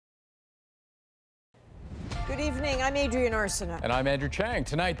Good evening, I'm Adrian Arsenault. And I'm Andrew Chang.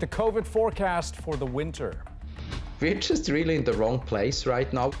 Tonight, the COVID forecast for the winter. We're just really in the wrong place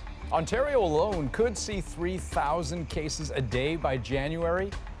right now. Ontario alone could see 3,000 cases a day by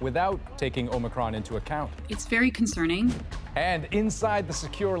January without taking Omicron into account. It's very concerning. And inside the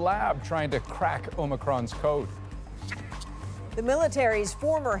secure lab trying to crack Omicron's code. The military's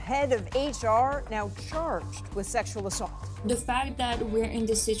former head of HR now charged with sexual assault. The fact that we're in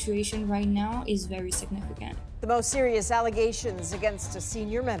this situation right now is very significant. The most serious allegations against a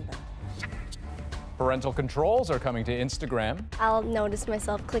senior member. Parental controls are coming to Instagram. I'll notice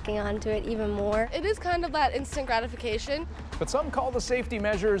myself clicking onto it even more. It is kind of that instant gratification. But some call the safety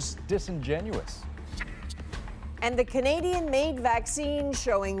measures disingenuous. And the Canadian-made vaccine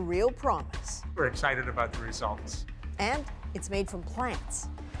showing real promise. We're excited about the results. And it's made from plants.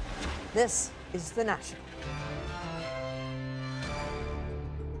 This is The National.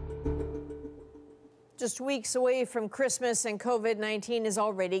 Just weeks away from Christmas, and COVID-19 is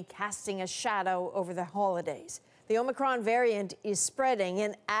already casting a shadow over the holidays. The Omicron variant is spreading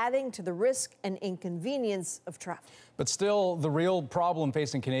and adding to the risk and inconvenience of travel. But still, the real problem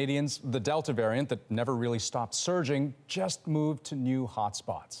facing Canadians, the Delta variant that never really stopped surging, just moved to new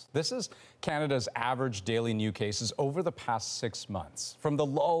hotspots. This is Canada's average daily new cases over the past 6 months. From the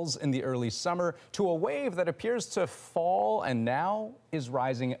lulls in the early summer to a wave that appears to fall and now is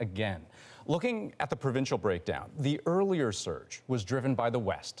rising again. Looking at the provincial breakdown, the earlier surge was driven by the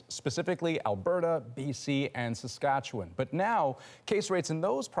West, specifically Alberta, BC, and Saskatchewan. But now, case rates in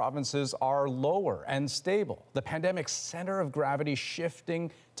those provinces are lower and stable. The pandemic's center of gravity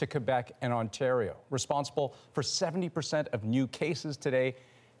shifting to Quebec and Ontario, responsible for 70% of new cases today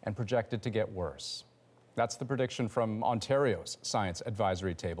and projected to get worse. That's the prediction from Ontario's Science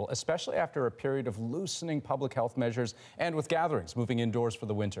Advisory Table, especially after a period of loosening public health measures and with gatherings moving indoors for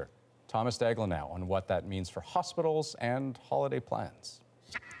the winter. Thomas Dagla now on what that means for hospitals and holiday plans.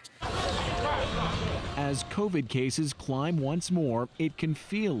 As COVID cases climb once more, it can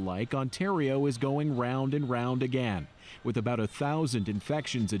feel like Ontario is going round and round again, with about 1,000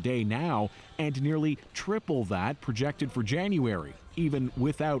 infections a day now and nearly triple that projected for January, even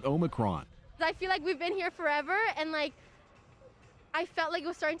without Omicron. I feel like we've been here forever, and I felt like it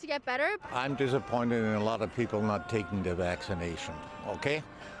was starting to get better. I'm disappointed in a lot of people not taking the vaccination, okay?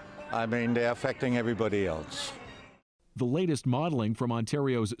 I mean, they're affecting everybody else. The latest modeling from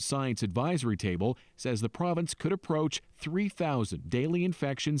Ontario's Science Advisory Table says the province could approach 3,000 daily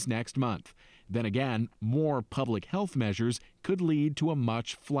infections next month. Then again, more public health measures could lead to a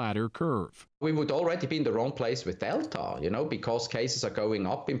much flatter curve. We would already be in the wrong place with Delta, because cases are going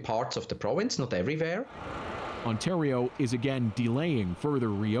up in parts of the province, not everywhere. Ontario is again delaying further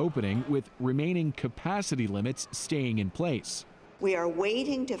reopening, with remaining capacity limits staying in place. We are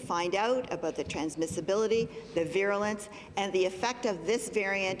waiting to find out about the transmissibility, the virulence, and the effect of this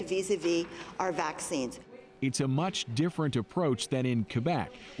variant vis-a-vis our vaccines. It's a much different approach than in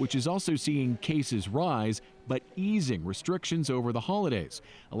Quebec, which is also seeing cases rise, but easing restrictions over the holidays,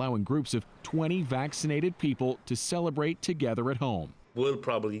 allowing groups of 20 vaccinated people to celebrate together at home. We'll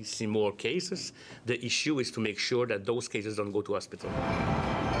probably see more cases. The issue is to make sure that those cases don't go to hospital.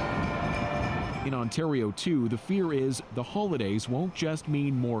 In Ontario, too, the fear is the holidays won't just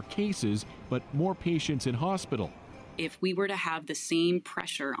mean more cases, but more patients in hospital. If we were to have the same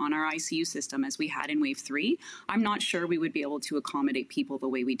pressure on our ICU system as we had in Wave 3, I'm not sure we would be able to accommodate people the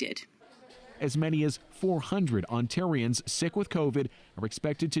way we did. As many as 400 Ontarians sick with COVID are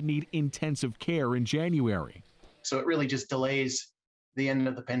expected to need intensive care in January. So it really just delays the end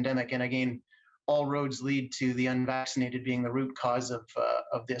of the pandemic. And again, all roads lead to the unvaccinated being the root cause of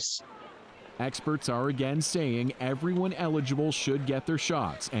this. Experts are again saying everyone eligible should get their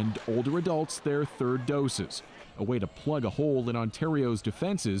shots, and older adults their third doses, a way to plug a hole in Ontario's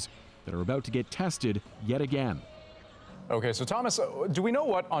defenses that are about to get tested yet again. Okay, so Thomas, do we know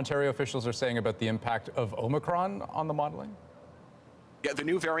what Ontario officials are saying about the impact of Omicron on the modeling? Yeah, the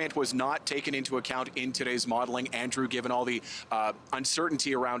new variant was not taken into account in today's modeling, Andrew, given all the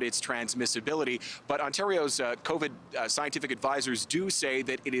uncertainty around its transmissibility. But Ontario's COVID scientific advisors do say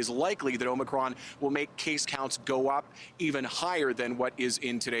that it is likely that Omicron will make case counts go up even higher than what is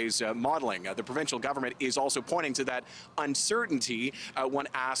in today's modeling. The provincial government is also pointing to that uncertainty when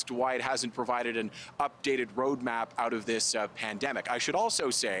asked why it hasn't provided an updated roadmap out of this pandemic. I should also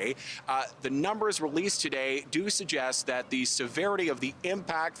say the numbers released today do suggest that the severity of the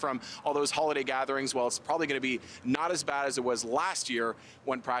impact from all those holiday gatherings, well, it's probably going to be not as bad as it was last year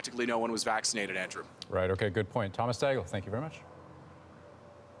when practically no one was vaccinated, Andrew. Right, okay, good point. Thomas Dagel, thank you very much.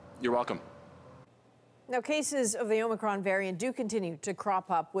 You're welcome. Now, cases of the Omicron variant do continue to crop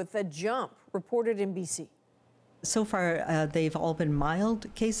up, with a jump reported in BC. So far, they've all been mild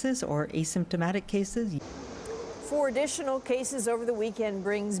cases or asymptomatic cases. 4 additional cases over the weekend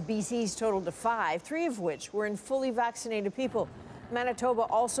brings BC's total to 5, 3 of which were in fully vaccinated people. Manitoba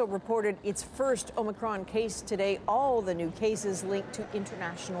also reported its first Omicron case today. All the new cases linked to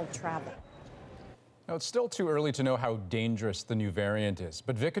international travel. Now, it's still too early to know how dangerous the new variant is,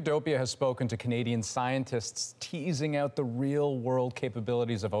 but Vic-Adopia has spoken to Canadian scientists teasing out the real-world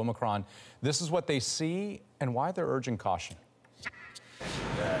capabilities of Omicron. This is what they see and why they're urging caution.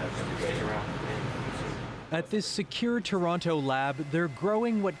 At this secure Toronto lab, they're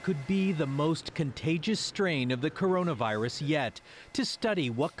growing what could be the most contagious strain of the coronavirus yet, to study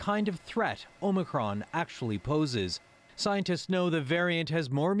what kind of threat Omicron actually poses. Scientists know the variant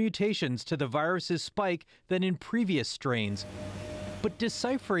has more mutations to the virus's spike than in previous strains. But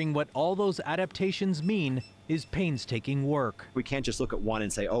deciphering what all those adaptations mean is painstaking work. We can't just look at one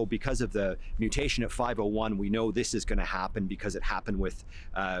and say, oh, because of the mutation at 501, we know this is going to happen because it happened with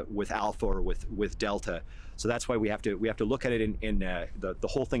Alpha or with Delta. So that's why we have to look at it in the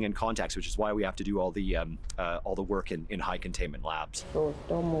whole thing in context, which is why we have to do all the work in high containment labs.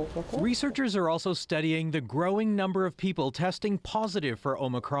 Researchers are also studying the growing number of people testing positive for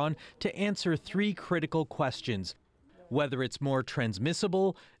Omicron to answer 3 critical questions. Whether it's more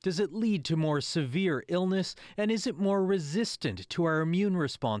transmissible, does it lead to more severe illness, and is it more resistant to our immune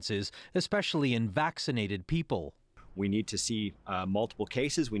responses, especially in vaccinated people? We need to see multiple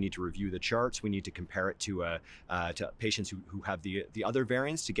cases. We need to review the charts. We need to compare it to patients who have the other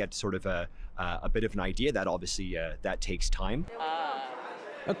variants to get sort of a bit of an idea. That obviously that takes time.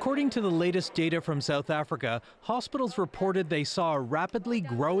 According to the latest data from South Africa, hospitals reported they saw a rapidly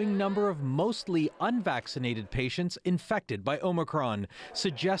growing number of mostly unvaccinated patients infected by Omicron,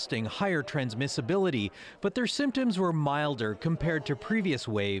 suggesting higher transmissibility, but their symptoms were milder compared to previous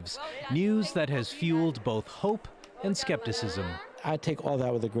waves, news that has fueled both hope and skepticism. I take all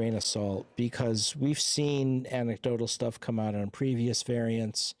that with a grain of salt because we've seen anecdotal stuff come out on previous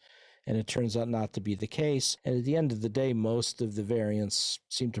variants, and it turns out not to be the case. And at the end of the day, most of the variants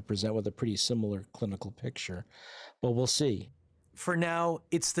seem to present with a pretty similar clinical picture, but we'll see. For now,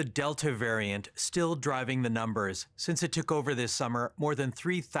 it's the Delta variant still driving the numbers. Since it took over this summer, more than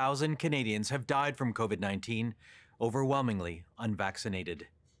 3,000 Canadians have died from COVID-19, overwhelmingly unvaccinated.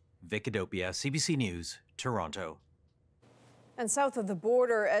 Vic-Adopia, CBC News, Toronto. And south of the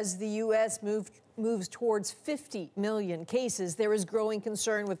border, as the U.S. moves towards 50 million cases, there is growing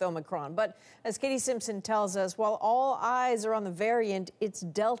concern with Omicron. But as Katie Simpson tells us, while all eyes are on the variant, it's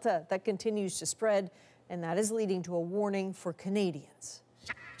Delta that continues to spread, and that is leading to a warning for Canadians.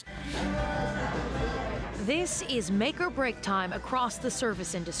 This is make or break time across the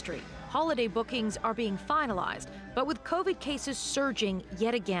service industry. Holiday bookings are being finalized, but with COVID cases surging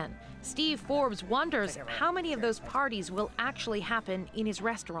yet again, Steve Forbes wonders how many of those parties will actually happen in his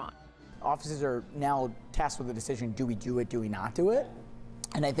restaurant. Offices are now tasked with the decision, do we do it, do we not do it?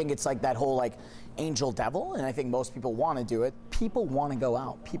 And I think it's like that whole angel devil, and I think most people want to do it. People want to go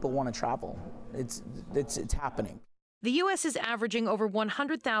out, people want to travel. It's happening. The U.S. is averaging over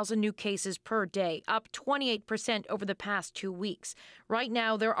 100,000 new cases per day, up 28% over the past 2 weeks. Right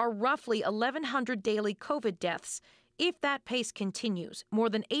now, there are roughly 1,100 daily COVID deaths. If that pace continues, more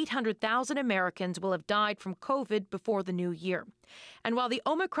than 800,000 Americans will have died from COVID before the new year. And while the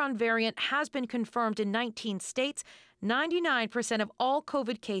Omicron variant has been confirmed in 19 states, 99% of all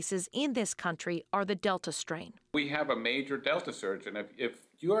COVID cases in this country are the Delta strain. We have a major Delta surge, and if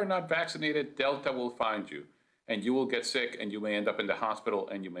you are not vaccinated, Delta will find you, and you will get sick, and you may end up in the hospital,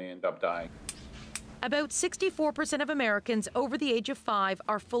 and you may end up dying. About 64% of Americans over the age of 5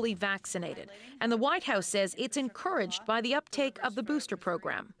 are fully vaccinated, and the White House says it's encouraged by the uptake of the booster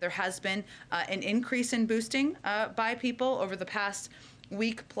program. There has been an increase in boosting by people over the past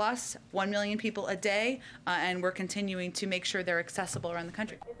week plus, 1 million people a day, and we're continuing to make sure they're accessible around the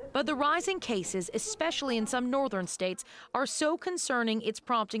country. But the rising cases, especially in some northern states, are so concerning it's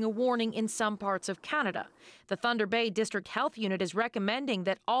prompting a warning in some parts of Canada. The Thunder Bay District Health Unit is recommending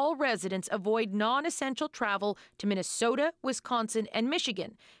that all residents avoid non-essential travel to Minnesota, Wisconsin, and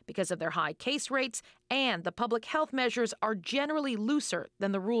Michigan because of their high case rates, and the public health measures are generally looser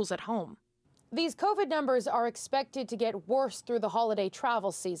than the rules at home. These COVID numbers are expected to get worse through the holiday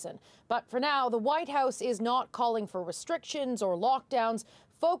travel season. But for now, the White House is not calling for restrictions or lockdowns,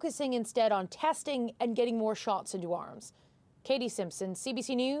 focusing instead on testing and getting more shots into arms. Katie Simpson,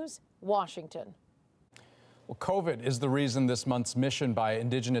 CBC News, Washington. Well, COVID is the reason this month's mission by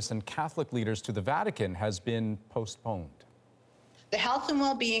Indigenous and Catholic leaders to the Vatican has been postponed. The health and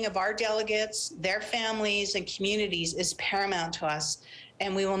well-being of our delegates, their families, and communities is paramount to us.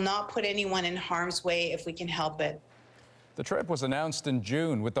 and we will not put anyone in harm's way if we can help it. The trip was announced in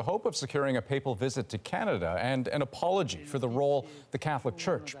June with the hope of securing a papal visit to Canada and an apology for the role the Catholic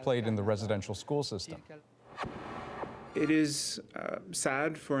Church played in the residential school system. It is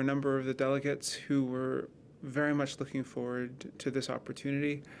sad for a number of the delegates who were very much looking forward to this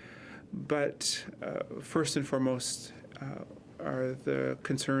opportunity, but first and foremost are the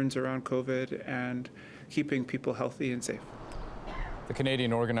concerns around COVID and keeping people healthy and safe. The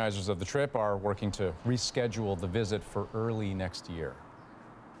Canadian organizers of the trip are working to reschedule the visit for early next year.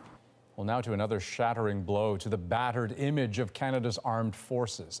 Well, now to another shattering blow to the battered image of Canada's armed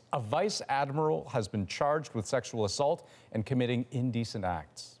forces. A vice-admiral has been charged with sexual assault and committing indecent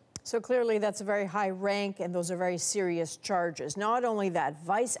acts. So clearly that's a very high rank, and those are very serious charges. Not only that,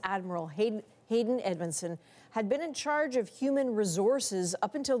 Vice-Admiral Haydn Edmundson had been in charge of human resources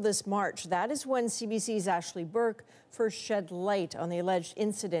up until this March. That is when CBC's Ashley Burke first shed light on the alleged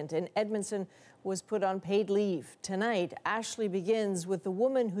incident, and Edmundson was put on paid leave. Tonight, Ashley begins with the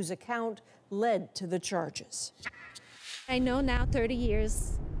woman whose account led to the charges. I know now, 30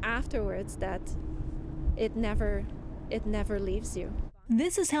 years afterwards, that it never leaves you.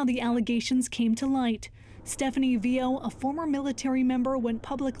 This is how the allegations came to light. Stephanie Vio, a former military member, went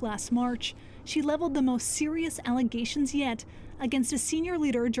public last March. She leveled the most serious allegations yet against a senior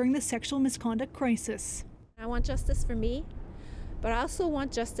leader during the sexual misconduct crisis. I want justice for me, but I also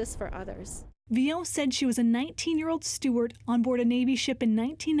want justice for others. Vio said she was a 19-year-old steward on board a Navy ship in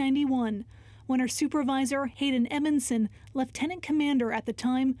 1991 when her supervisor, Haydn Edmundson, lieutenant commander at the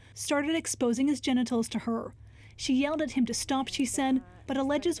time, started exposing his genitals to her. She yelled at him to stop, she said, but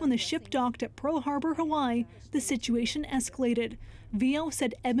alleges when the ship docked at Pearl Harbor, Hawaii, the situation escalated. Vio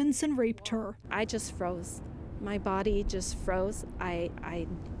said Edmundson raped her. I just froze. My body just froze. I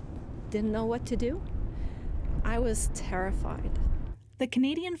didn't know what to do. I was terrified. The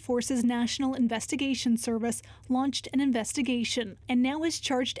Canadian Forces National Investigation Service launched an investigation and now has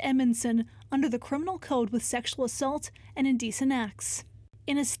charged Edmundson under the Criminal Code with sexual assault and indecent acts.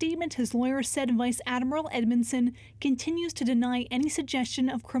 In a statement, his lawyer said Vice-Admiral Edmundson continues to deny any suggestion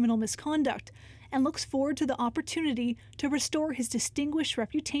of criminal misconduct and looks forward to the opportunity to restore his distinguished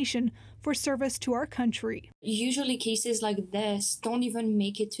reputation for service to our country. Usually cases like this don't even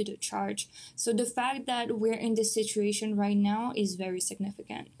make it to the charge. So the fact that we're in this situation right now is very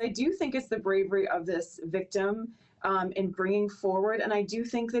significant. I do think it's the bravery of this victim in bringing forward, and I do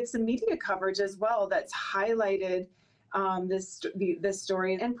think it's the media coverage as well that's highlighted this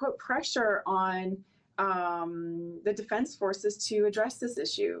story and put pressure on the defense forces to address this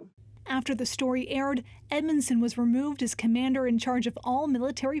issue. After the story aired, Edmundson was removed as commander in charge of all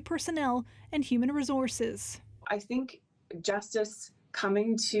military personnel and human resources. I think justice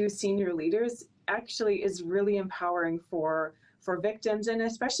coming to senior leaders actually is really empowering for victims, and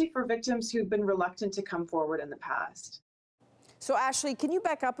especially for victims who've been reluctant to come forward in the past. So Ashley, can you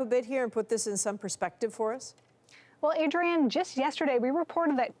back up a bit here and put this in some perspective for us? Well, Adrienne, just yesterday we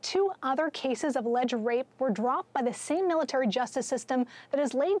reported that 2 other cases of alleged rape were dropped by the same military justice system that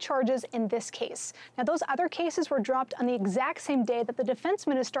has laid charges in this case. Now, those other cases were dropped on the exact same day that the defense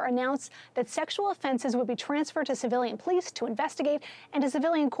minister announced that sexual offenses would be transferred to civilian police to investigate and to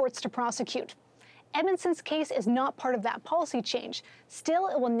civilian courts to prosecute. Edmundson's case is not part of that policy change. Still,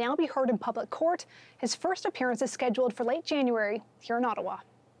 it will now be heard in public court. His first appearance is scheduled for late January here in Ottawa.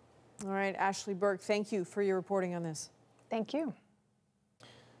 All right, Ashley Burke, thank you for your reporting on this. Thank you.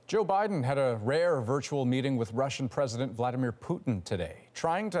 Joe Biden had a rare virtual meeting with Russian President Vladimir Putin today,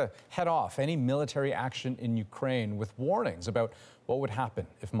 trying to head off any military action in Ukraine with warnings about what would happen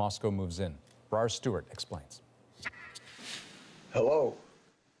if Moscow moves in. Brar Stewart explains. Hello.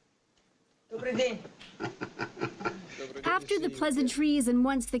 After the pleasantries and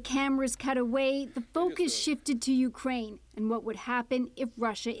once the cameras cut away, the focus shifted to Ukraine and what would happen if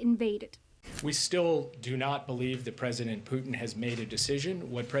Russia invaded. We still do not believe that President Putin has made a decision.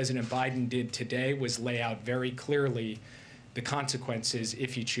 What President Biden did today was lay out very clearly the consequences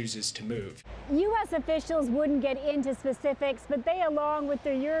if he chooses to move. U.S. officials wouldn't get into specifics, but they, along with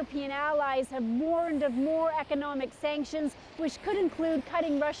their European allies, have warned of more economic sanctions, which could include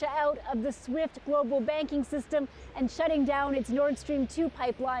cutting Russia out of the SWIFT global banking system and shutting down its Nord Stream 2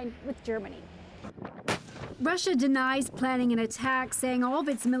 pipeline with Germany. Russia denies planning an attack, saying all of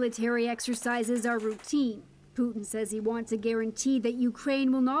its military exercises are routine. Putin says he wants a guarantee that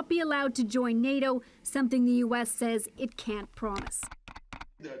Ukraine will not be allowed to join NATO, something the U.S. says it can't promise.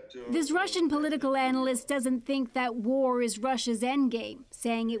 This Russian political analyst doesn't think that war is Russia's endgame,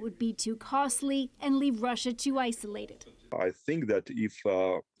 saying it would be too costly and leave Russia too isolated. I think that if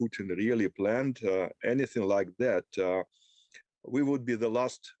Putin really planned anything like that, we would be the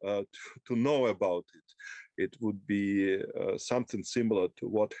last to know about it. It would be something similar to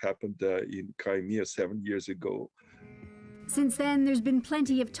what happened in Crimea 7 years ago. Since then, there's been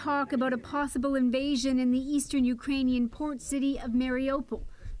plenty of talk about a possible invasion in the eastern Ukrainian port city of Mariupol.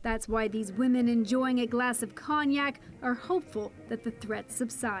 That's why these women enjoying a glass of cognac are hopeful that the threat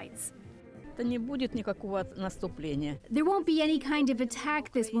subsides. There won't be any kind of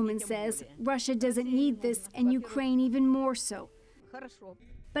attack, this woman says. Russia doesn't need this, and Ukraine even more so.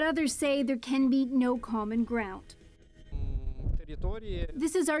 But others say there can be no common ground.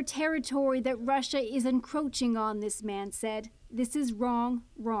 This is our territory that Russia is encroaching on, this man said. This is wrong,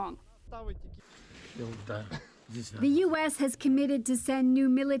 wrong. The U.S. has committed to send new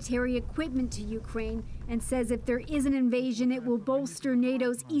military equipment to Ukraine and says if there is an invasion, it will bolster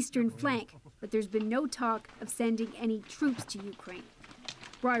NATO's eastern flank. But there's been no talk of sending any troops to Ukraine.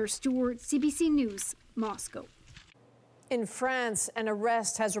 Briar Stewart, CBC News, Moscow. In France, an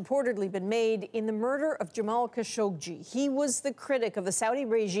arrest has reportedly been made in the murder of Jamal Khashoggi. He was the critic of the Saudi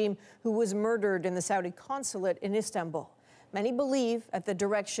regime who was murdered in the Saudi consulate in Istanbul. Many believe at the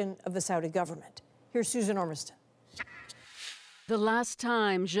direction of the Saudi government. Here's Susan Ormiston. The last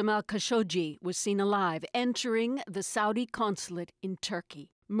time Jamal Khashoggi was seen alive entering the Saudi consulate in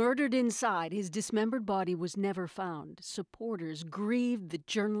Turkey. Murdered inside, his dismembered body was never found. Supporters grieved the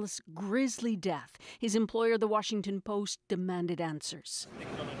journalist's grisly death. His employer, The Washington Post, demanded answers.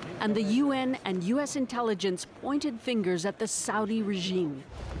 And the UN and U.S. intelligence pointed fingers at the Saudi regime.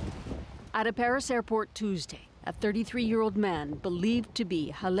 At a Paris airport Tuesday, a 33-year-old man believed to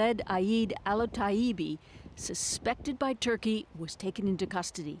be Khaled Aid al-Taibi, suspected by Turkey, was taken into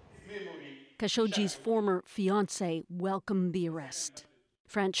custody. Khashoggi's former fiancée welcomed the arrest.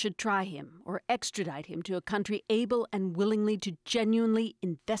 France should try him or extradite him to a country able and willingly to genuinely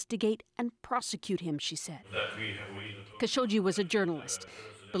investigate and prosecute him, she said. Khashoggi was a journalist,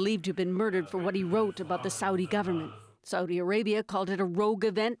 believed to have been murdered for what he wrote about the Saudi government. Saudi Arabia called it a rogue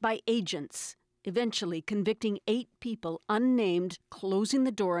event by agents, eventually convicting 8 people unnamed, closing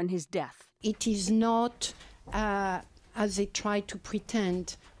the door on his death. It is not, as they try to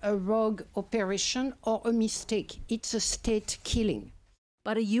pretend, a rogue operation or a mistake. It's a state killing.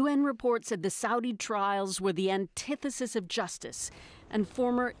 But a UN report said the Saudi trials were the antithesis of justice, and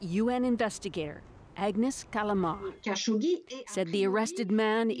former UN investigator Agnes Kalamar said the arrested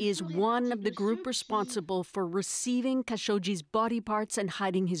man is one of the group responsible for receiving Khashoggi's body parts and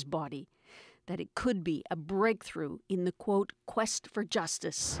hiding his body, that it could be a breakthrough in the, quote, quest for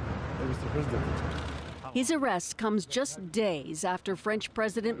justice. His arrest comes just days after French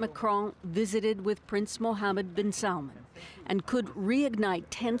President Macron visited with Prince Mohammed bin Salman and could reignite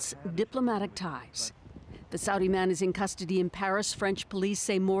tense diplomatic ties. The Saudi man is in custody in Paris. French police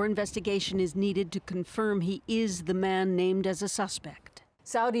say more investigation is needed to confirm he is the man named as a suspect.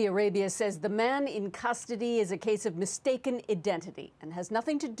 Saudi Arabia says the man in custody is a case of mistaken identity and has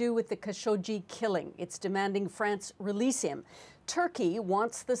nothing to do with the Khashoggi killing. It's demanding France release him. Turkey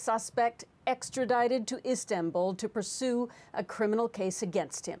wants the suspect extradited to Istanbul to pursue a criminal case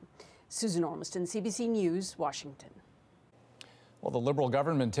against him. Susan Ormiston, CBC News, Washington. Well, the Liberal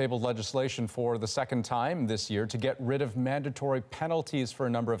government tabled legislation for the second time this year to get rid of mandatory penalties for a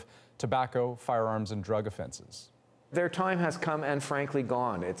number of tobacco, firearms, and drug offenses. Their time has come and frankly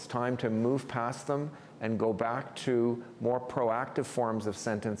gone. It's time to move past them and go back to more proactive forms of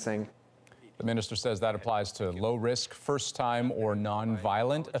sentencing. The minister says that applies to low-risk, first-time or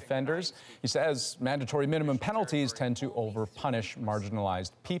non-violent offenders. He says mandatory minimum penalties tend to over-punish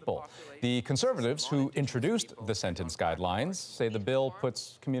marginalized people. The Conservatives who introduced the sentence guidelines say the bill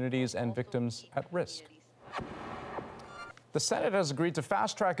puts communities and victims at risk. The Senate has agreed to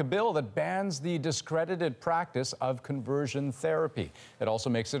fast-track a bill that bans the discredited practice of conversion therapy. It also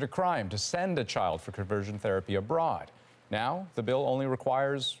makes it a crime to send a child for conversion therapy abroad. Now, the bill only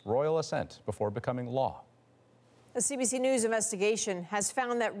requires royal assent before becoming law. A CBC News investigation has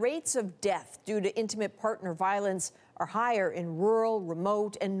found that rates of death due to intimate partner violence are higher in rural,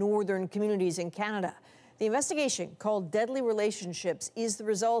 remote, and northern communities in Canada. The investigation, called Deadly Relationships, is the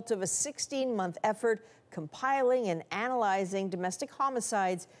result of a 16-month effort compiling and analyzing domestic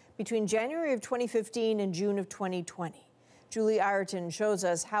homicides between January of 2015 and June of 2020. Julie Ireton shows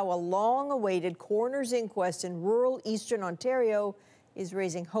us how a long-awaited coroner's inquest in rural eastern Ontario is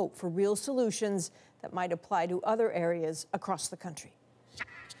raising hope for real solutions that might apply to other areas across the country.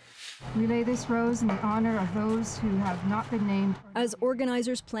 We lay this rose in the honor of those who have not been named. As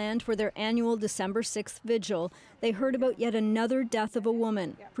organizers planned for their annual December 6th vigil, they heard about yet another death of a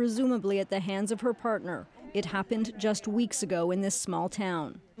woman, presumably at the hands of her partner. It happened just weeks ago in this small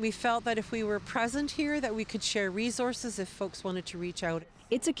town. We felt that if we were present here, that we could share resources if folks wanted to reach out.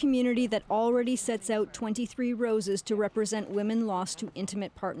 It's a community that already sets out 23 roses to represent women lost to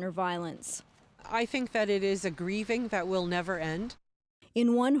intimate partner violence. I think that it is a grieving that will never end.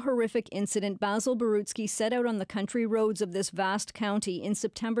 In one horrific incident, Basil Barutsky set out on the country roads of this vast county in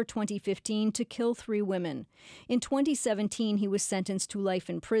September 2015 to kill 3 women. In 2017, he was sentenced to life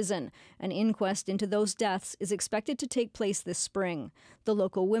in prison. An inquest into those deaths is expected to take place this spring. The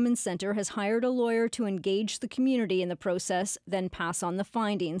local women's center has hired a lawyer to engage the community in the process, then pass on the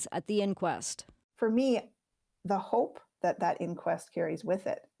findings at the inquest. For me, the hope that inquest carries with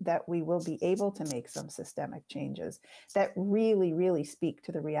it, that we will be able to make some systemic changes that really, really speak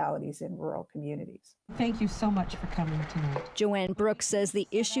to the realities in rural communities. Thank you so much for coming tonight. Joanne Brooks says the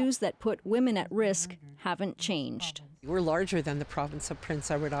issues that put women at risk haven't changed. We're larger than the province of Prince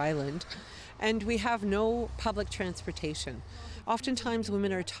Edward Island, and we have no public transportation. Oftentimes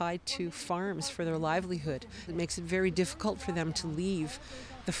women are tied to farms for their livelihood. It makes it very difficult for them to leave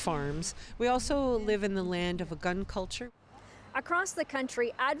the farms. We also live in the land of a gun culture. Across the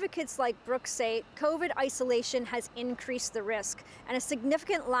country, advocates like Brooks say COVID isolation has increased the risk, and a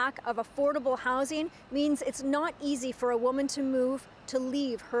significant lack of affordable housing means it's not easy for a woman to move to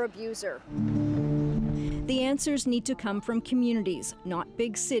leave her abuser. The answers need to come from communities, not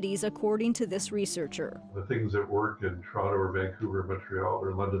big cities, according to this researcher. The things that work in Toronto or Vancouver, Montreal,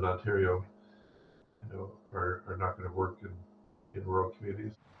 or London, Ontario, are not going to work in rural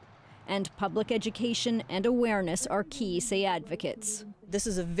communities. And public education and awareness are key, say advocates. This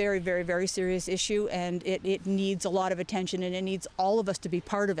is a very, very, very serious issue, and it needs a lot of attention, and it needs all of us to be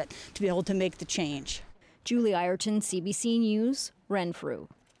part of it to be able to make the change. Julie Ireton, CBC News, Renfrew.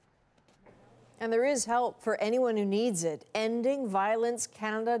 And there is help for anyone who needs it.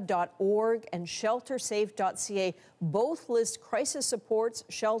 EndingViolenceCanada.org and ShelterSafe.ca both list crisis supports,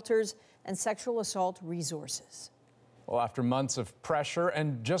 shelters, and sexual assault resources. Well, after months of pressure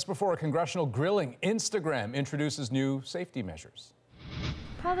and just before a congressional grilling, Instagram introduces new safety measures.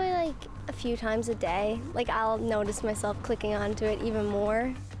 Probably like a few times a day. Like I'll notice myself clicking onto it even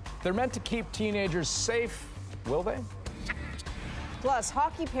more. They're meant to keep teenagers safe, will they? Plus,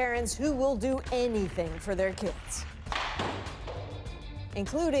 hockey parents who will do anything for their kids,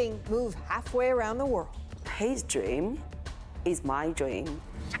 including move halfway around the world. His dream is my dream.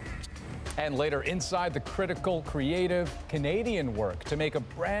 And later, inside the critical, creative Canadian work to make a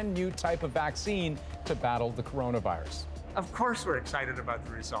brand new type of vaccine to battle the coronavirus. Of course we're excited about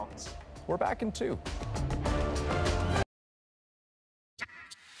the results. We're back in 2.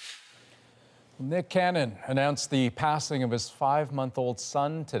 Nick Cannon announced the passing of his 5-month-old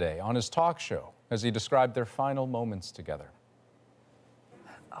son today on his talk show as he described their final moments together.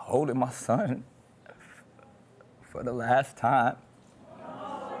 Holding my son for the last time.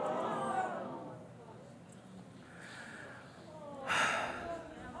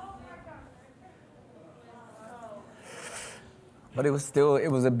 But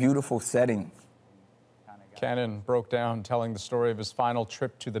it was a beautiful setting. Cannon broke down telling the story of his final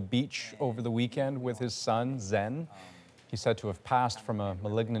trip to the beach over the weekend with his son, Zen. He's said to have passed from a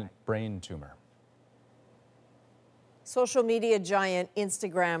malignant brain tumor. Social media giant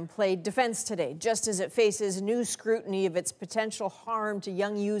Instagram played defense today, just as it faces new scrutiny of its potential harm to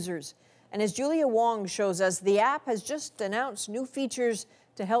young users. And as Julia Wong shows us, the app has just announced new features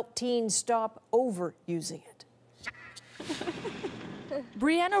to help teens stop overusing it.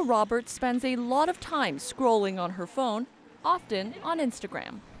 Brianna Roberts spends a lot of time scrolling on her phone, often on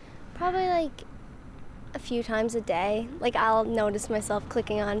Instagram. Probably like a few times a day. Like I'll notice myself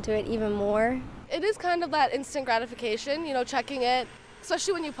clicking onto it even more. It is kind of that instant gratification, checking it,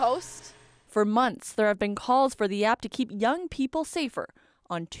 especially when you post. For months, there have been calls for the app to keep young people safer.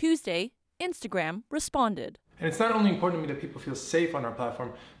 On Tuesday, Instagram responded. And it's not only important to me that people feel safe on our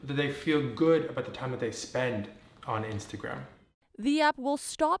platform, but that they feel good about the time that they spend on Instagram. The app will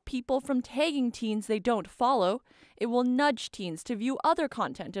stop people from tagging teens they don't follow. It will nudge teens to view other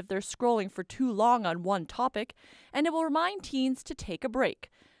content if they're scrolling for too long on one topic, and it will remind teens to take a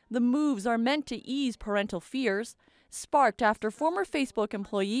break. The moves are meant to ease parental fears, sparked after former Facebook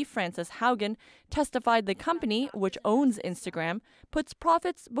employee Frances Haugen testified the company, which owns Instagram, puts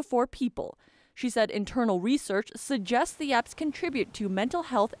profits before people. She said internal research suggests the apps contribute to mental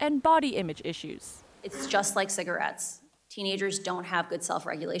health and body image issues. It's just like cigarettes. Teenagers don't have good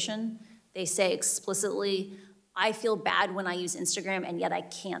self-regulation. They say explicitly, I feel bad when I use Instagram, and yet I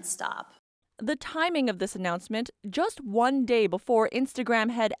can't stop. The timing of this announcement, just one day before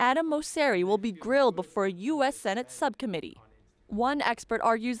Instagram head Adam Mosseri will be grilled before a U.S. Senate subcommittee. One expert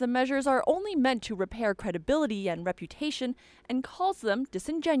argues the measures are only meant to repair credibility and reputation and calls them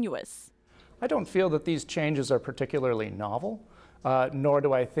disingenuous. I don't feel that these changes are particularly novel, nor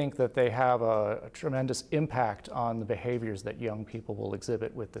do I think that they have a tremendous impact on the behaviors that young people will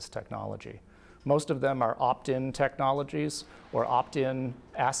exhibit with this technology. Most of them are opt-in technologies or opt-in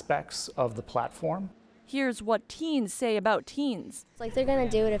aspects of the platform. Here's what teens say about teens. It's like they're gonna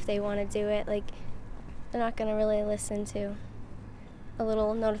do it if they want to do it. Like, they're not gonna really listen to a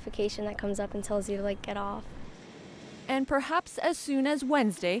little notification that comes up and tells you to like get off. And perhaps as soon as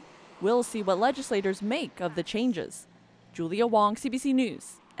Wednesday, we'll see what legislators make of the changes. Julia Wong, CBC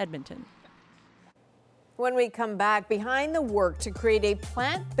News, Edmonton. When we come back, behind the work to create a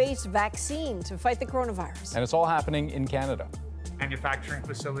plant-based vaccine to fight the coronavirus. And it's all happening in Canada. Manufacturing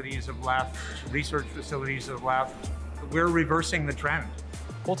facilities have left, research facilities have left. We're reversing the trend.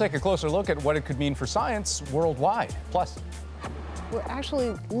 We'll take a closer look at what it could mean for science worldwide. Plus, we're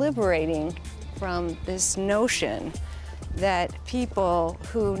actually liberating from this notion that people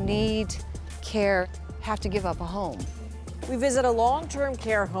who need care have to give up a home. We visit a long-term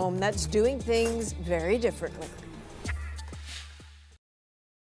care home that's doing things very differently.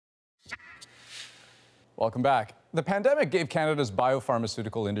 welcome back. The pandemic gave Canada's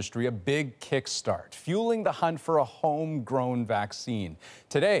biopharmaceutical industry a big kickstart, fueling the hunt for a homegrown vaccine.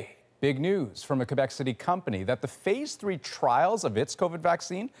 Today, big news from a Quebec City company that the phase 3 trials of its COVID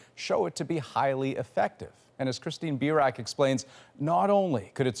vaccine show it to be highly effective. And as Christine Birak explains, not only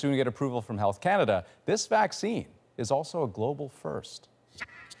could it soon get approval from Health Canada, this vaccine is also a global first.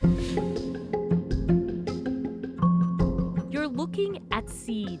 You're looking at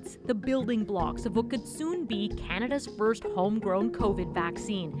seeds, the building blocks of what could soon be Canada's first homegrown COVID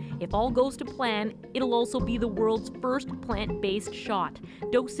vaccine. If all goes to plan, it'll also be the world's first plant-based shot.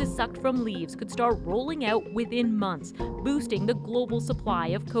 Doses sucked from leaves could start rolling out within months, boosting the global supply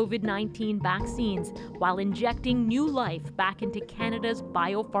of COVID-19 vaccines while injecting new life back into Canada's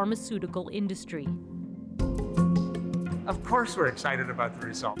biopharmaceutical industry. Of course we're excited about the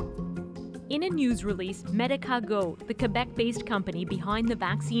result. In a news release, Medicago, the Quebec-based company behind the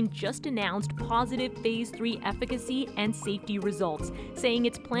vaccine, just announced positive phase 3 efficacy and safety results, saying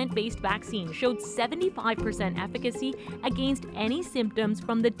its plant-based vaccine showed 75% efficacy against any symptoms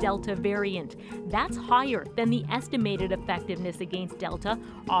from the Delta variant. That's higher than the estimated effectiveness against Delta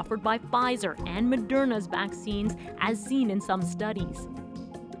offered by Pfizer and Moderna's vaccines, as seen in some studies.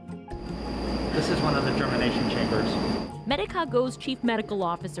 This is one of the germination chambers. Medicago's Chief Medical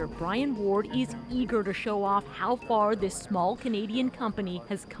Officer, Brian Ward, is eager to show off how far this small Canadian company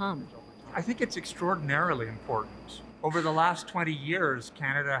has come. I think it's extraordinarily important. Over the last 20 years,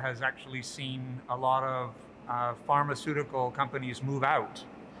 Canada has actually seen a lot of pharmaceutical companies move out.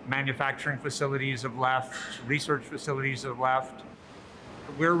 Manufacturing facilities have left, research facilities have left.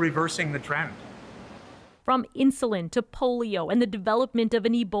 We're reversing the trend. From insulin to polio and the development of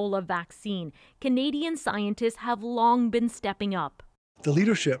an Ebola vaccine, Canadian scientists have long been stepping up. The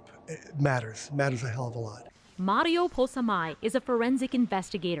leadership matters a hell of a lot. Mario Posamay is a forensic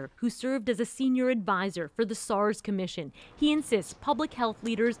investigator who served as a senior advisor for the SARS Commission. He insists public health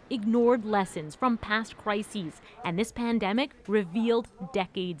leaders ignored lessons from past crises, and this pandemic revealed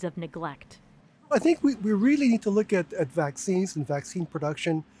decades of neglect. I think we really need to look at vaccines and vaccine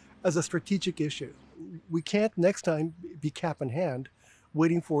production as a strategic issue. We can't next time be cap in hand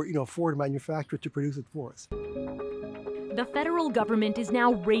waiting for a foreign manufacturer to produce it for us. The federal government is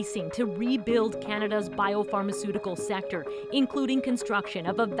now racing to rebuild Canada's biopharmaceutical sector, including construction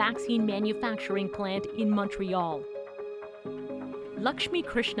of a vaccine manufacturing plant in Montreal. Lakshmi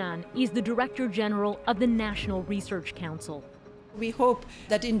Krishnan is the Director General of the National Research Council. We hope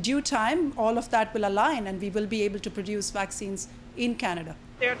that in due time, all of that will align and we will be able to produce vaccines in Canada.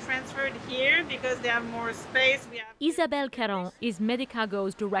 They're transferred here because they have more space. Isabelle Caron is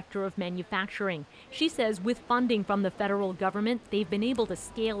Medicago's Director of Manufacturing. She says with funding from the federal government, they've been able to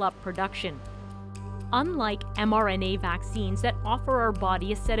scale up production. Unlike mRNA vaccines that offer our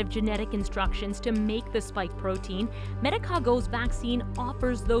body a set of genetic instructions to make the spike protein, Medicago's vaccine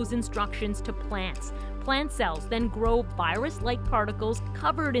offers those instructions to plants. Plant cells then grow virus-like particles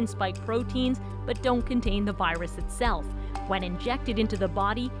covered in spike proteins but don't contain the virus itself. When injected into the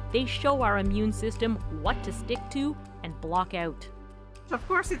body, they show our immune system what to stick to and block out. Of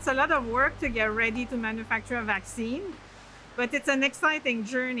course, it's a lot of work to get ready to manufacture a vaccine, but it's an exciting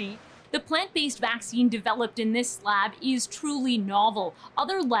journey. The plant-based vaccine developed in this lab is truly novel.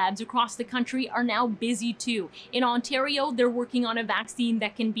 Other labs across the country are now busy too. In Ontario, they're working on a vaccine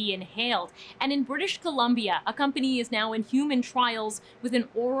that can be inhaled. And in British Columbia, a company is now in human trials with an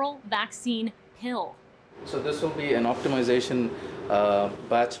oral vaccine pill. So this will be an optimization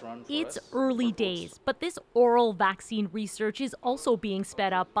batch run. It's early days, but this oral vaccine research is also being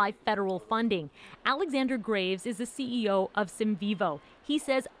sped up by federal funding. Alexander Graves is the CEO of Simvivo. He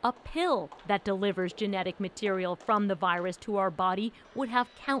says a pill that delivers genetic material from the virus to our body would have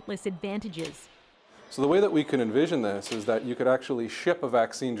countless advantages. So the way that we can envision this is that you could actually ship a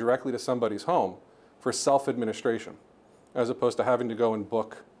vaccine directly to somebody's home for self-administration, as opposed to having to go and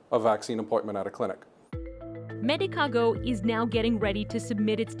book a vaccine appointment at a clinic. Medicago is now getting ready to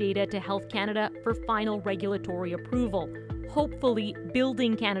submit its data to Health Canada for final regulatory approval, hopefully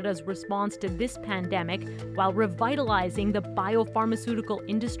building Canada's response to this pandemic while revitalizing the biopharmaceutical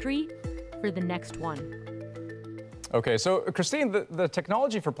industry for the next one. Okay, so Christine, the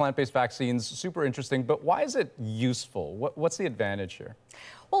technology for plant-based vaccines, super interesting, but why is it useful? What's the advantage here?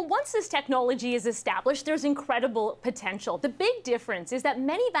 Well, once this technology is established, there's incredible potential. The big difference is that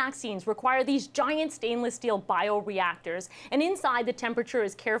many vaccines require these giant stainless steel bioreactors, and inside the temperature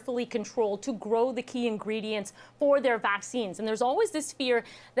is carefully controlled to grow the key ingredients for their vaccines. And there's always this fear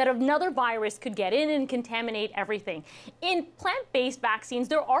that another virus could get in and contaminate everything. In plant-based vaccines,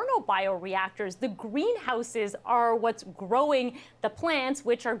 there are no bioreactors. The greenhouses are what's growing the plants,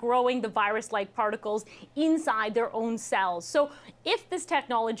 which are growing the virus-like particles inside their own cells. So if this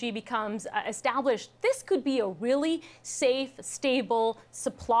technology becomes established, this could be a really safe, stable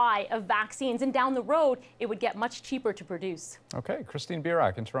supply of vaccines. And down the road, it would get much cheaper to produce. Okay, Christine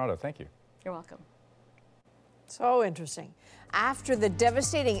Birak in Toronto, thank you. You're welcome. So interesting. After the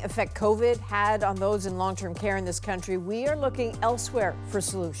devastating effect COVID had on those in long-term care in this country, we are looking elsewhere for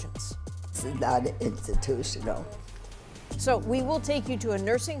solutions. It's not institutional. So we will take you to a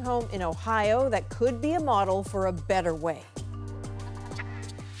nursing home in Ohio that could be a model for a better way.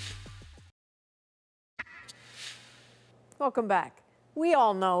 Welcome back. We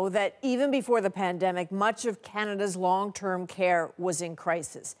all know that even before the pandemic, much of Canada's long-term care was in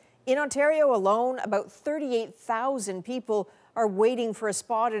crisis. In Ontario alone, about 38,000 people are waiting for a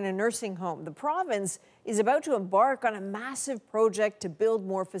spot in a nursing home. The province is about to embark on a massive project to build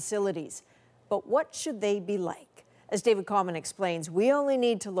more facilities. But what should they be like? As David Common explains, we only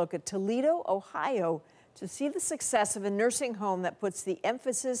need to look at Toledo, Ohio, to see the success of a nursing home that puts the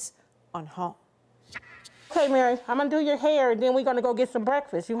emphasis on home. Okay, Mary, I'm gonna do your hair and then we're gonna go get some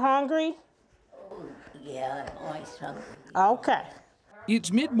breakfast. You hungry? Yeah, I'm always hungry. Okay.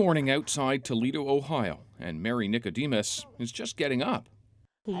 It's mid-morning outside Toledo, Ohio, and Mary Nicodemus is just getting up.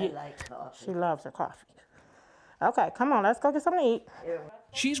 I like coffee. She loves her coffee. Okay, come on, let's go get something to eat.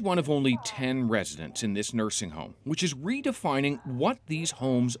 She's one of only 10 residents in this nursing home, which is redefining what these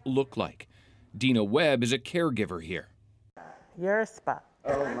homes look like. Dina Webb is a caregiver here. Your spot.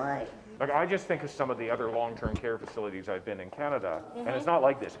 Oh, my. Like, I just think of some of the other long-term care facilities I've been in Canada, and it's not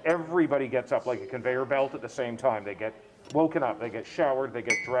like this. Everybody gets up like a conveyor belt at the same time. They get woken up, they get showered, they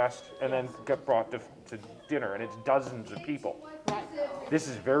get dressed, and then get brought to dinner, and it's dozens of people. This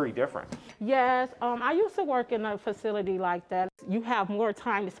is very different. Yes, I used to work in a facility like that. You have more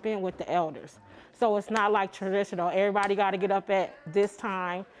time to spend with the elders. So it's not like traditional, everybody got to get up at this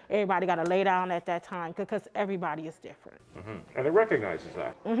time, everybody got to lay down at that time, because everybody is different. And it recognizes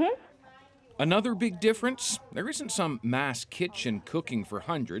that. Another big difference, there isn't some mass kitchen cooking for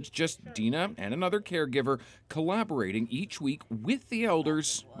hundreds, just Dina and another caregiver collaborating each week with the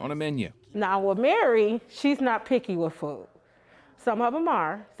elders on a menu. Now with Mary, she's not picky with food. Some of them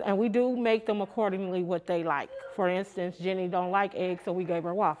are, and we do make them accordingly what they like. For instance, Jenny don't like eggs, so we gave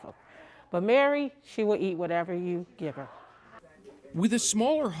her waffle. But Mary, she will eat whatever you give her. With a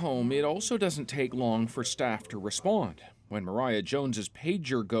smaller home, it also doesn't take long for staff to respond. When Mariah Jones's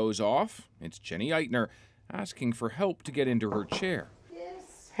pager goes off, it's Jenny Eitner asking for help to get into her chair.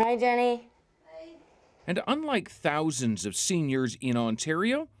 Yes. Hi, Jenny. Hi. And unlike thousands of seniors in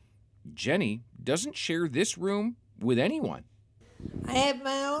Ontario, Jenny doesn't share this room with anyone. I have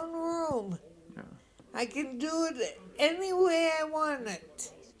my own room. I can do it any way I want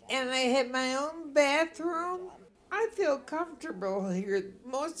it. And I have my own bathroom. I feel comfortable here.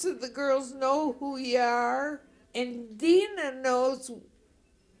 Most of the girls know who you are. And Dina knows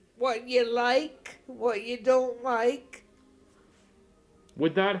what you like, what you don't like.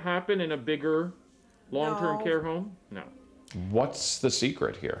 Would that happen in a bigger long-term care home? No. What's the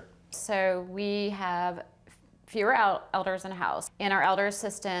secret here? So we have fewer elders in a house. In our elder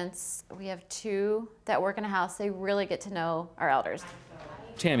assistants, we have 2 that work in a house. They really get to know our elders.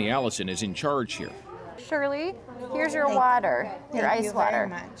 Tammy Allison is in charge here. Shirley, here's your water, your ice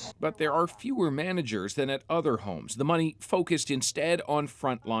water. But there are fewer managers than at other homes. The money focused instead on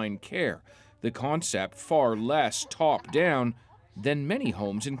frontline care. The concept far less top-down than many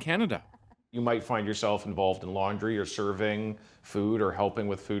homes in Canada. You might find yourself involved in laundry or serving food or helping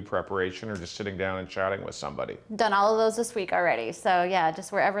with food preparation or just sitting down and chatting with somebody. Done all of those this week already. So yeah,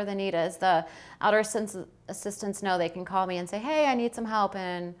 just wherever the need is. The elder assistants know they can call me and say, hey, I need some help.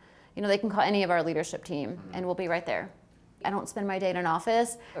 And they can call any of our leadership team and we'll be right there. I don't spend my day in an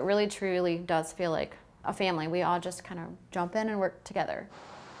office. It really, truly does feel like a family. We all just kind of jump in and work together.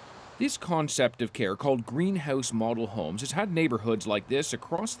 This concept of care, called greenhouse model homes, has had neighborhoods like this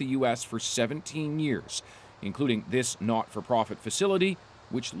across the U.S. for 17 years, including this not-for-profit facility,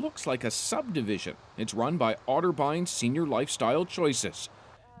 which looks like a subdivision. It's run by Otterbein Senior Lifestyle Choices.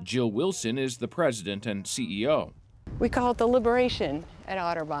 Jill Wilson is the president and CEO. We call it the liberation at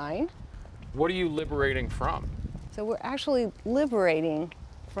Otterbein. What are you liberating from? So we're actually liberating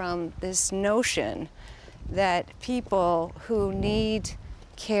from this notion that people who need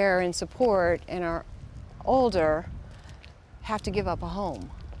care and support and are older have to give up a home.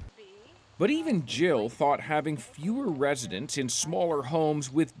 But even Jill thought having fewer residents in smaller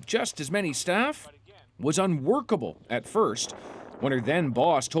homes with just as many staff was unworkable at first. When her then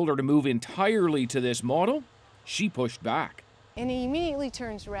boss told her to move entirely to this model, she pushed back. And he immediately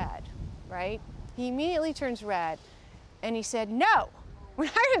turns red, right? He immediately turns red and he said, no, we're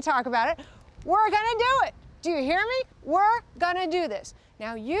not going to talk about it. We're going to do it. Do you hear me? We're going to do this.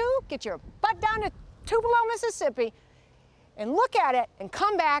 Now you get your butt down to Tupelo, Mississippi and look at it and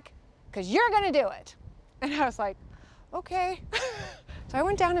come back because you're going to do it. And I was like, okay. So I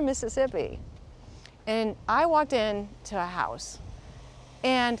went down to Mississippi and I walked into a house.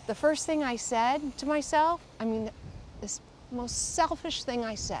 And the first thing I said to myself, this most selfish thing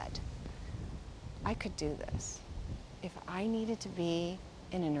I said, I could do this. If I needed to be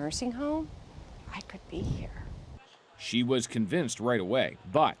in a nursing home, I could be here. She was convinced right away,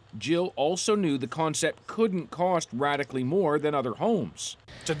 but Jill also knew the concept couldn't cost radically more than other homes.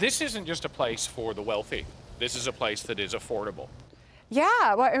 So this isn't just a place for the wealthy. This is a place that is affordable.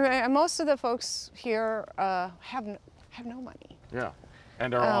 Yeah, well, most of the folks here have no money. Yeah,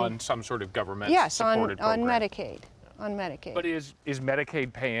 and are on some sort of government Yes, supported on program. Medicaid. On Medicaid. But is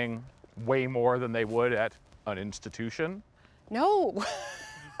Medicaid paying way more than they would at an institution? No.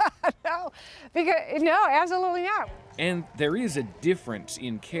 No, absolutely not. And there is a difference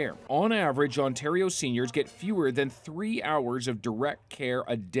in care. On average, Ontario seniors get fewer than 3 hours of direct care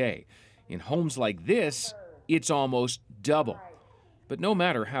a day. In homes like this, it's almost double. But no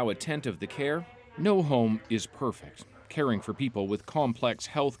matter how attentive the care, no home is perfect. Caring for people with complex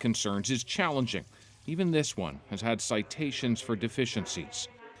health concerns is challenging. Even this one has had citations for deficiencies.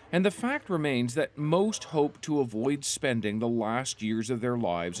 And the fact remains that most hope to avoid spending the last years of their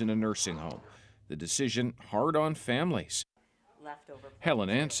lives in a nursing home. The decision hard on families. Helen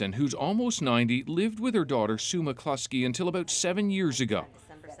Anson, who's almost 90, lived with her daughter Sue McCluskey until about 7 years ago,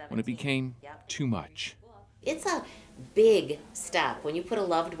 when it became too much. It's a big step when you put a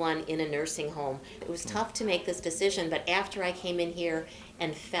loved one in a nursing home. It was tough to make this decision, but after I came in here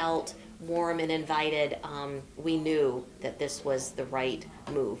and felt warm and invited, we knew that this was the right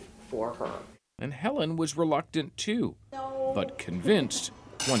move for her. And Helen was reluctant too, but convinced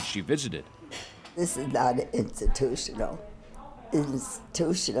once she visited. This is not institutional.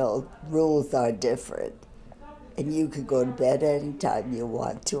 Institutional rules are different, and you could go to bed anytime you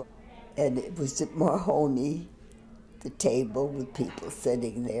want to. And it was more homey, the table with people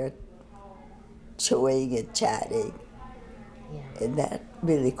sitting there chewing and chatting. And that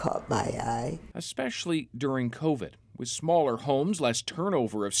really caught my eye. Especially during COVID. With smaller homes, less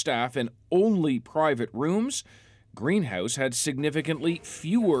turnover of staff, and only private rooms, Greenhouse had significantly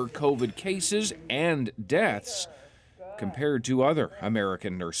fewer COVID cases and deaths compared to other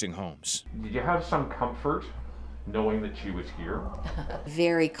American nursing homes. Did you have some comfort knowing that she was here?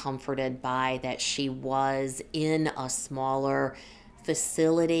 Very comforted by that she was in a smaller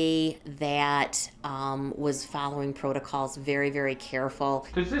facility that was following protocols, very, very careful.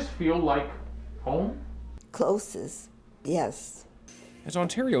 Does this feel like home? Closest, yes. As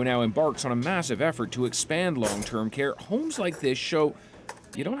Ontario now embarks on a massive effort to expand long-term care, homes like this show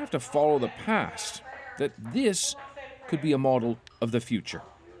you don't have to follow the past, that this could be a model of the future.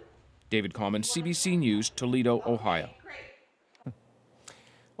 David Common, CBC News, Toledo, Ohio.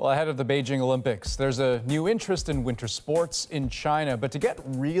 Well, ahead of the Beijing Olympics, there's a new interest in winter sports in China. But to get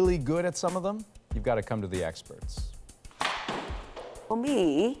really good at some of them, you've got to come to the experts. For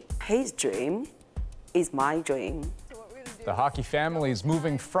me, his dream is my dream. The hockey family is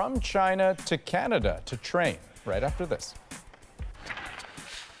moving from China to Canada to train right after this.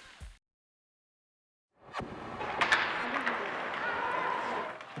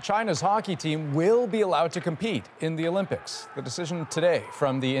 The China's hockey team will be allowed to compete in the Olympics. The decision today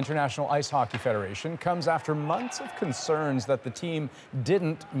from the International Ice Hockey Federation comes after months of concerns that the team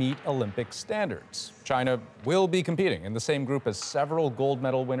didn't meet Olympic standards. China will be competing in the same group as several gold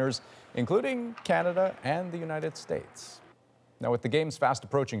medal winners, including Canada and the United States. Now, with the Games fast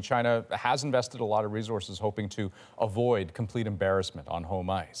approaching, China has invested a lot of resources hoping to avoid complete embarrassment on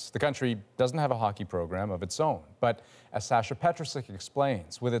home ice. The country doesn't have a hockey program of its own, but as Sasha Petrusik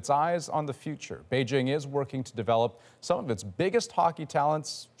explains, with its eyes on the future, Beijing is working to develop some of its biggest hockey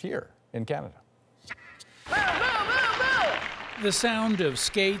talents here in Canada. The sound of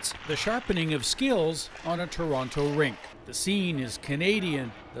skates, the sharpening of skills on a Toronto rink. The scene is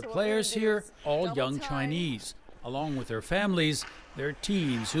Canadian, the players here all young Chinese. Along with their families, they're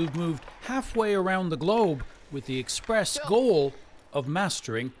teens who've moved halfway around the globe with the express goal of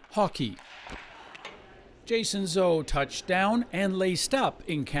mastering hockey. Jason Zhou touched down and laced up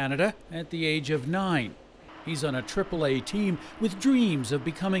in Canada at the age of 9. He's on a AAA team with dreams of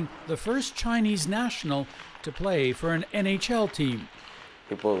becoming the first Chinese national to play for an NHL team.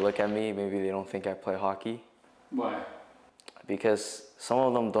 People look at me, maybe they don't think I play hockey. Why? Because some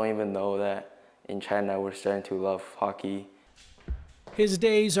of them don't even know that in China we're starting to love hockey. His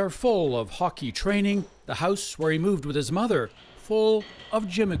days are full of hockey training, the house where he moved with his mother, full of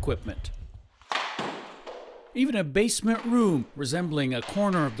gym equipment. Even a basement room resembling a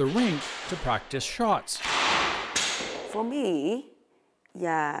corner of the rink to practice shots. For me,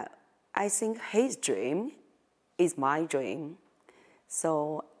 yeah, I think his dream is my dream.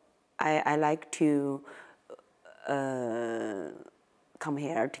 So I like to come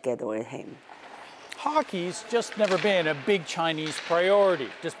here together with him. Hockey's just never been a big Chinese priority,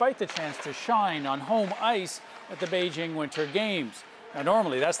 despite the chance to shine on home ice at the Beijing Winter Games. Now,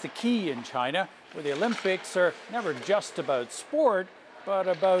 normally that's the key in China, where the Olympics are never just about sport, but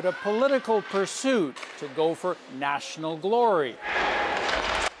about a political pursuit to go for national glory.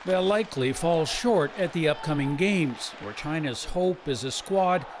 They'll likely fall short at the upcoming Games, where China's hope is a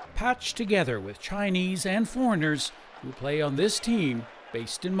squad patched together with Chinese and foreigners who play on this team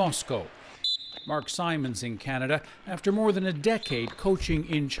based in Moscow. Mark Simon's in Canada after more than a decade coaching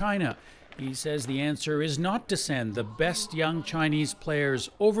in China. He says the answer is not to send the best young Chinese players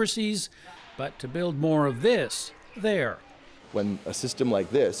overseas, but to build more of this there. When a system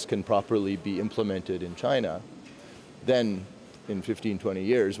like this can properly be implemented in China, then in 15, 20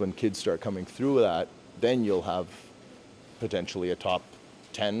 years, when kids start coming through that, then you'll have potentially a top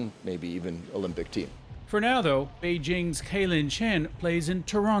 10, maybe even Olympic team. For now, though, Beijing's Kailin Chen plays in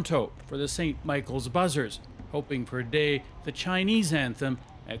Toronto for the St. Michael's Buzzers, hoping for a day the Chinese anthem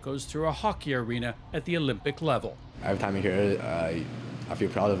echoes through a hockey arena at the Olympic level. Every time I hear it, I feel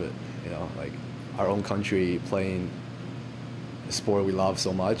proud of it. You know, like our own country playing the sport we love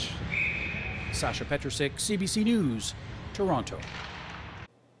so much. Sasha Petrusik, CBC News, Toronto.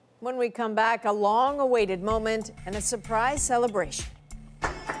 When we come back, a long-awaited moment and a surprise celebration.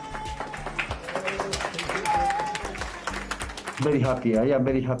 Very happy. I am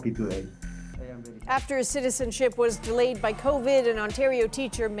very happy today. After his citizenship was delayed by COVID, an Ontario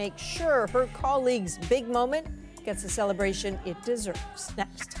teacher makes sure her colleague's big moment gets the celebration it deserves.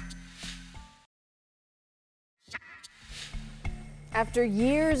 Next. After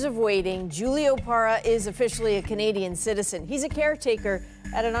years of waiting, Julio Parra is officially a Canadian citizen. He's a caretaker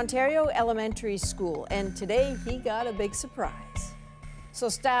at an Ontario elementary school, and today he got a big surprise. So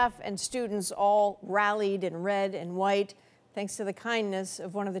staff and students all rallied in red and white, thanks to the kindness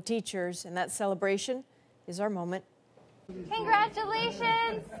of one of the teachers, and that celebration is our moment.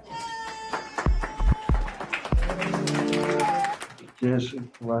 Congratulations! Yes,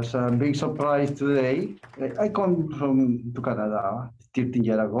 it was a big surprise today. I come from Canada 13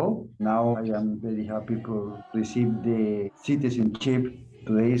 years ago. Now I am very happy to receive the citizenship.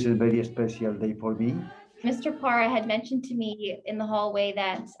 Today is a very special day for me. Mr. Parra had mentioned to me in the hallway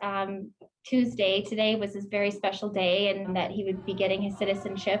that today was his very special day and that he would be getting his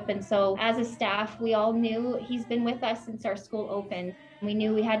citizenship. And so as a staff, we all knew he's been with us since our school opened. We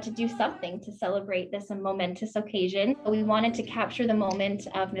knew we had to do something to celebrate this momentous occasion. We wanted to capture the moment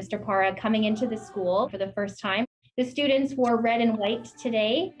of Mr. Parra coming into the school for the first time. The students wore red and white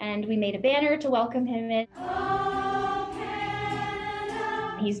today, and we made a banner to welcome him in.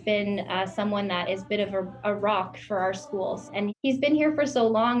 He's been someone that is a bit of a rock for our schools. And he's been here for so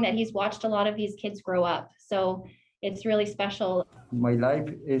long that he's watched a lot of these kids grow up. So it's really special. My life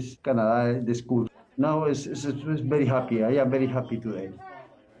is Canada, the school. Now it's very happy. I am very happy today.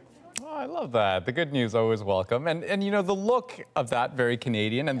 I love that. The good news always welcome. And you know, the look of that, very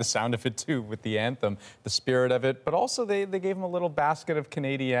Canadian, and the sound of it too with the anthem, the spirit of it, but also they gave him a little basket of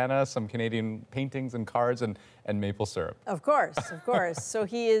Canadiana, some Canadian paintings and cards and maple syrup. Of course, of course. So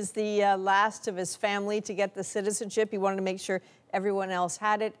he is the last of his family to get the citizenship. He wanted to make sure everyone else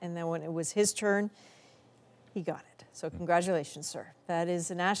had it, and then when it was his turn, he got it. So congratulations, sir. That is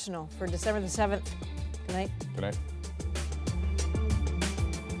the National for December the 7th. Good night. Good night.